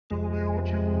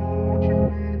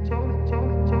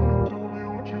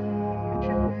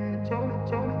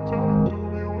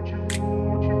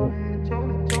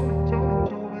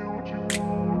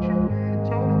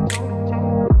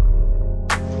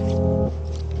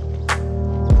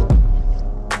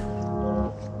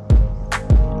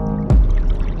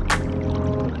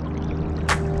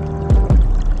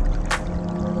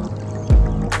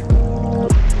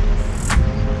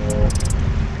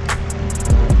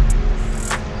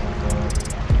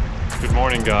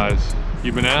morning, guys.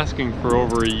 You've been asking for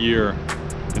over a year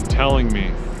and telling me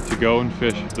to go and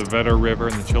fish the Vedder River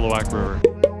and the Chilliwack River.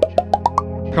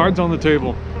 Cards on the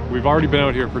table. We've already been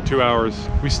out here for 2 hours.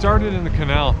 We started in the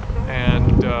canal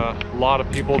and a lot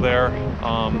of people there.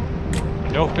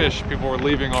 No fish. People were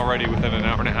leaving already within an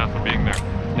hour and a half of being there.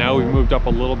 Now we've moved up a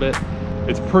little bit.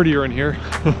 It's prettier in here.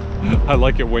 I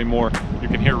like it way more. You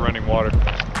can hear running water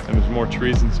and there's more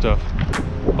trees and stuff.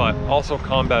 But also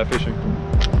combat fishing.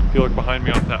 If you look behind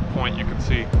me off that point, you can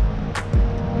see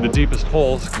the deepest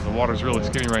holes, because the water's really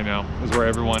skinny right now, is where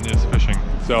everyone is fishing.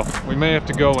 So we may have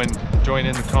to go and join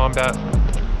in the combat,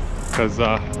 because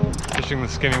fishing the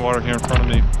skinny water here in front of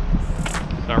me,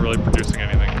 not really producing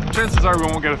anything. Chances are we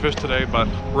won't get a fish today, but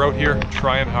we're out here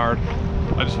trying hard.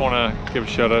 I just want to give a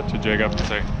shout out to Jacob and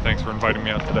say thanks for inviting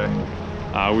me out today.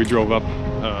 We drove up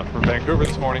from Vancouver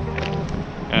this morning,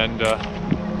 and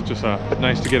just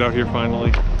nice to get out here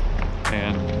finally.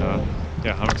 And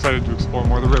yeah, I'm excited to explore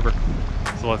more of the river.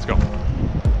 So let's go.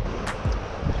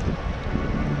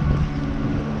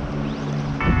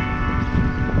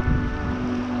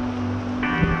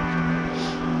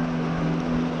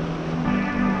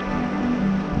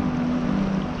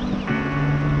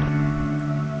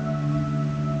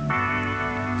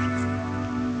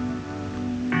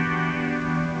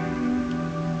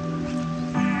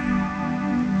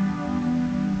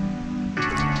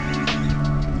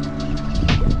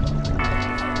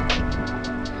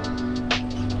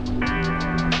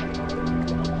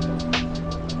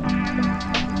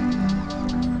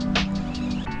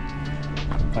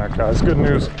 Alright guys, good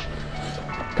news.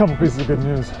 A couple pieces of good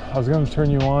news. I was going to turn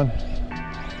you on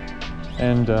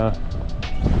and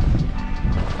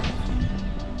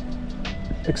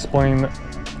explain that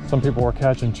some people were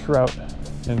catching trout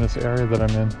in this area that I'm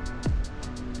in.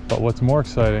 But what's more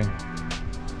exciting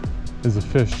is the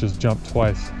fish just jumped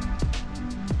twice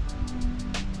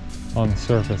on the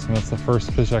surface, and that's the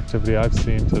first fish activity I've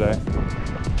seen today.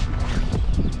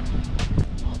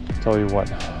 Tell you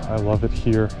what, I love it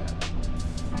here.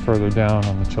 Further down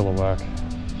on the Chilliwack,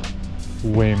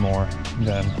 way more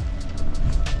than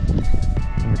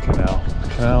in the canal. The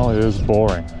canal is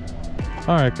boring.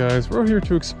 Alright guys, we're here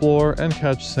to explore and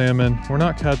catch salmon. We're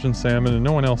not catching salmon and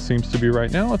no one else seems to be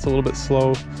right now. It's a little bit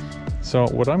slow. So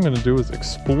what I'm going to do is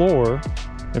explore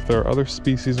if there are other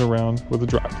species around with a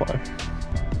dry fly.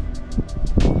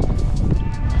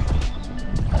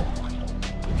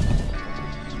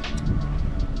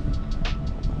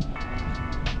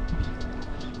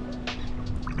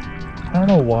 I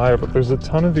don't know why, but there's a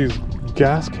ton of these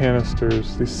gas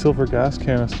canisters, these silver gas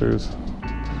canisters,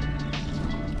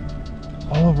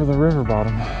 all over the river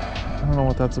bottom. I don't know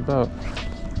what that's about.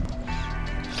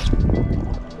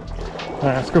 All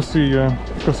right, let's go see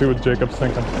what Jacob's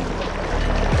thinking.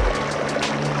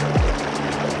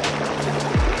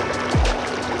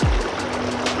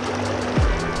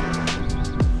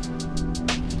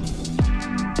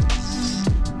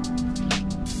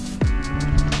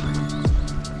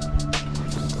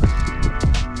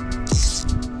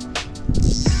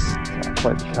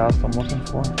 Quite the cast I'm looking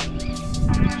for.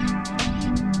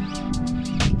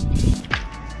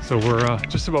 So we're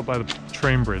just about by the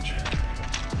train bridge. You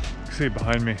can see it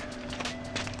behind me.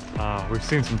 We've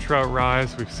seen some trout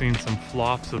rise, we've seen some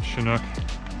flops of chinook.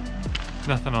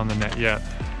 Nothing on the net yet.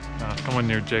 Someone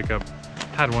near Jacob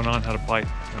had one on, had a bite,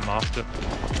 and lost it.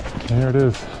 There it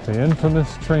is, the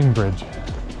infamous train bridge.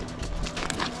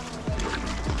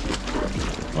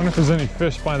 I wonder if there's any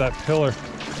fish by that pillar.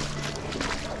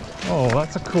 Oh,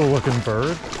 that's a cool looking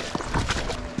bird.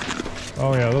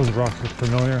 Oh yeah, those rocks are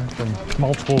familiar from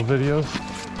multiple videos.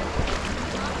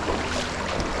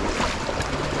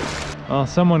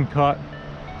 Someone caught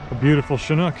a beautiful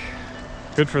chinook.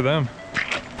 Good for them.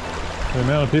 The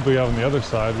amount of people you have on the other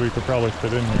side, we could probably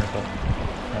fit in here, but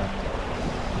yeah.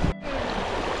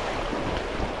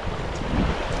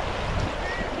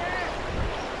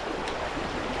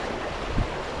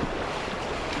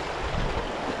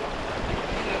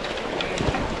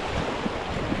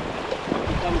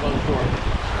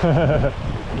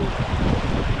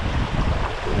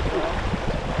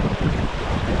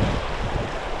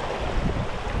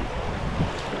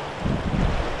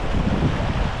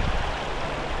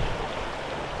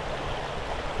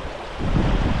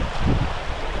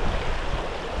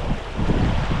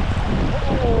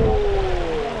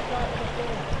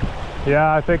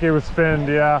 Yeah, I think he was finned,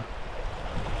 yeah.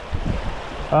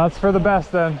 That's for the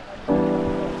best then.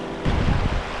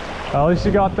 At least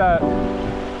you got that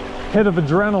hit of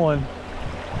adrenaline.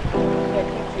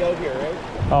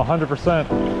 Oh, 100%.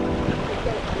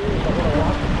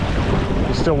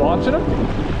 You still watching him?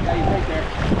 Yeah, he's right there.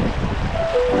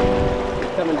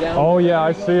 coming down. Oh yeah,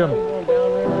 I see him. Going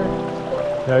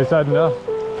downriver. Yeah, he's heading up.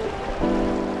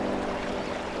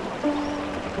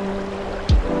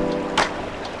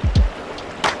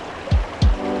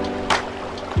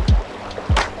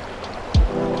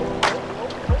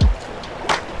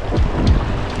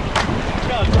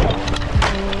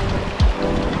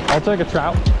 I'll take a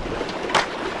trout.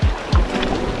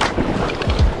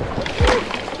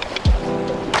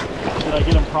 Did I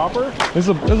get him proper? There's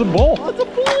a bull. Oh, it's a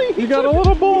bully! You got a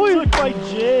little bully. He took my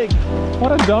jig.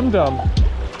 What a dum-dum.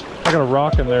 I got a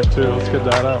rock in there too. Let's get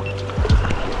that out.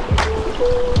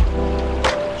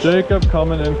 Jacob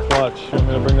coming in clutch. You want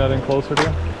me to bring that in closer to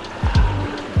you?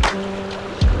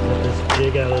 Get this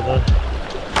jig out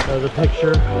of the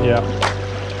picture. Yeah.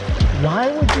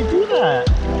 Why would you do that?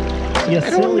 You I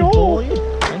don't silly know. bully.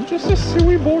 I'm just a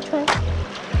silly bull trout.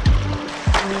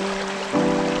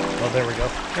 Oh, there we go.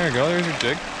 There you go. There's your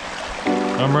jig.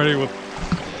 I'm ready with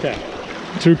Okay.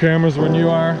 2 cameras when you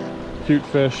are. Cute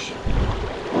fish.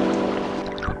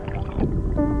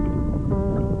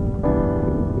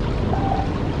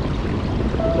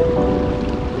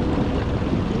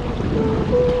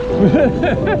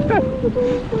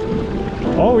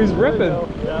 Oh, he's ripping.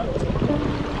 Yeah.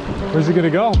 Where's he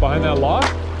gonna go? Behind that log?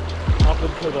 Up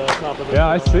into the top of the Yeah,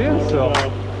 I see him still.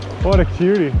 What a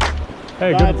cutie.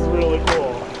 Hey, That's good. really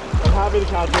cool. I'm happy to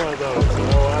catch one of those, you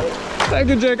know what? Thank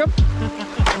you, Jacob.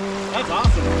 That's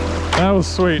awesome. That was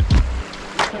sweet.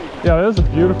 Yeah, this is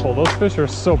beautiful. Those fish are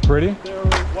so pretty. They're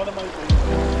one of my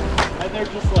favorites. And they're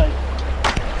just like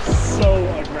so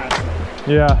aggressive.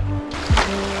 Yeah.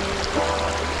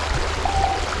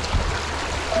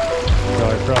 Go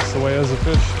across the way as a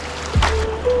fish.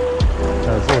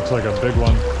 Yeah, this looks like a big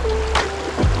one.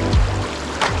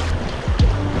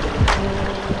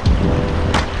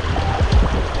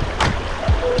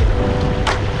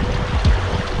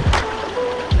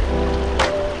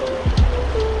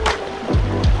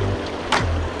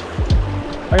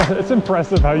 It's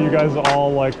impressive how you guys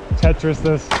all like Tetris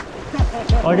this.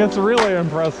 Like, it's really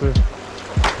impressive.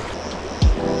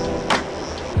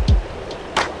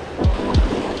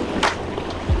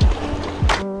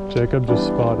 Jacob just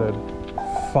spotted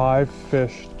 5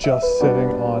 fish just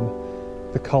sitting on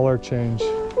the color change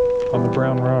on the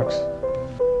brown rocks.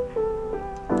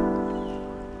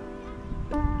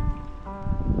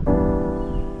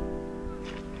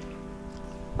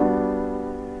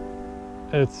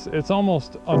 It's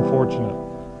almost unfortunate.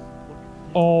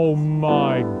 Oh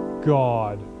my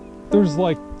God. There's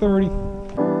like 30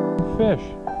 fish.